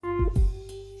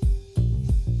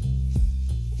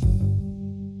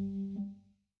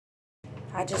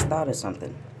I just thought of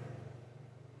something.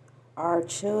 Our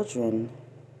children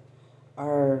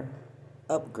are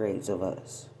upgrades of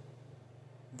us.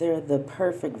 They're the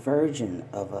perfect version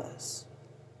of us.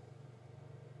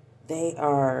 They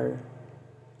are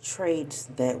traits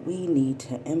that we need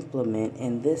to implement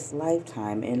in this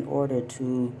lifetime in order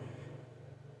to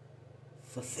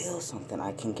fulfill something.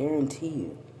 I can guarantee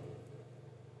you.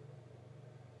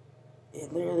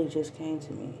 It literally just came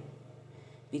to me.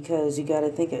 Because you got to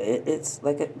think, it's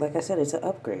like I said, it's an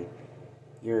upgrade.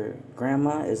 Your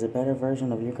grandma is a better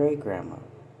version of your great-grandma.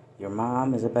 Your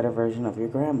mom is a better version of your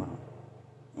grandma.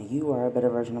 And you are a better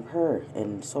version of her,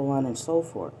 and so on and so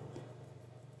forth.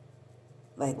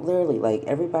 Like, literally, like,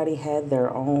 everybody had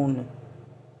their own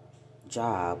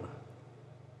job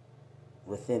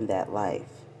within that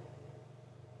life.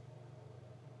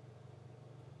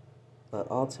 But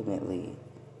ultimately,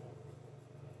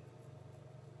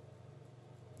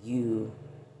 you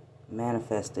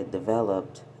manifested,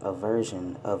 developed a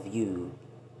version of you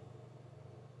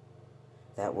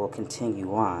that will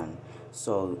continue on.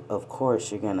 So, of course,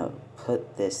 you're going to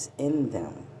put this in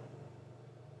them.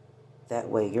 That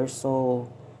way, your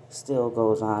soul still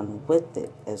goes on with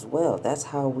it as well. That's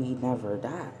how we never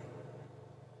die.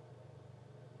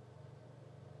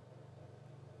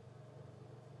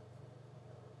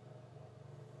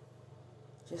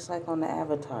 Just like on the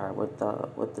Avatar with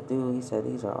the dude, he said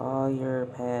these are all your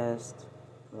past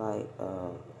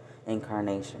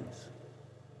incarnations.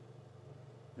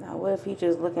 Now what if he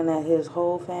just looking at his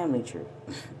whole family tree?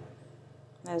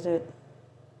 That's it.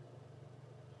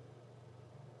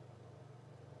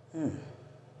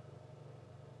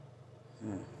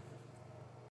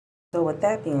 So with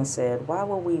that being said, why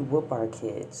would we whoop our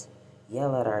kids,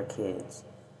 yell at our kids,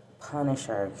 punish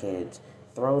our kids,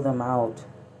 throw them out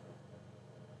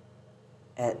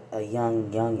at a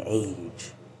young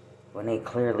age when they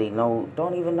clearly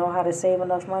don't even know how to save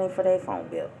enough money for their phone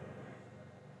bill?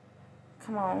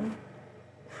 Come on.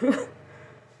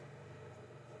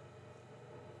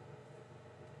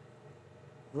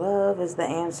 Love is the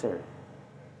answer.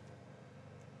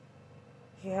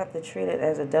 You have to treat it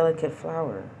as a delicate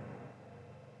flower.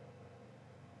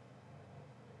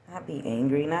 Not be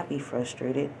angry, not be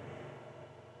frustrated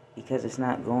because it's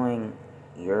not going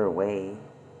your way.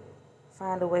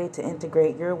 Find a way to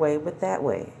integrate your way with that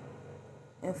way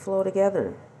and flow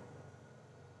together.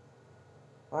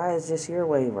 Why is just your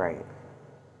way right?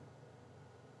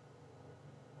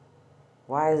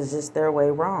 Why is just their way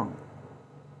wrong?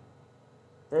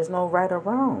 There's no right or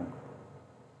wrong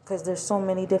because there's so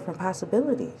many different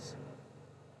possibilities.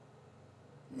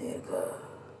 Nigga.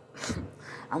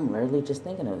 I'm literally just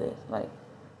thinking of this. Like,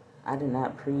 I did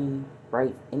not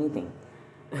pre-write anything.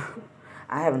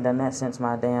 I haven't done that since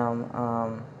my damn,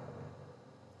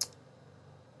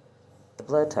 the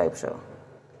blood type show.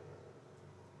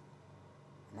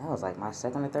 And that was like my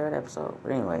second or third episode.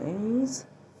 But anyways,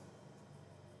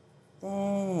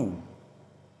 then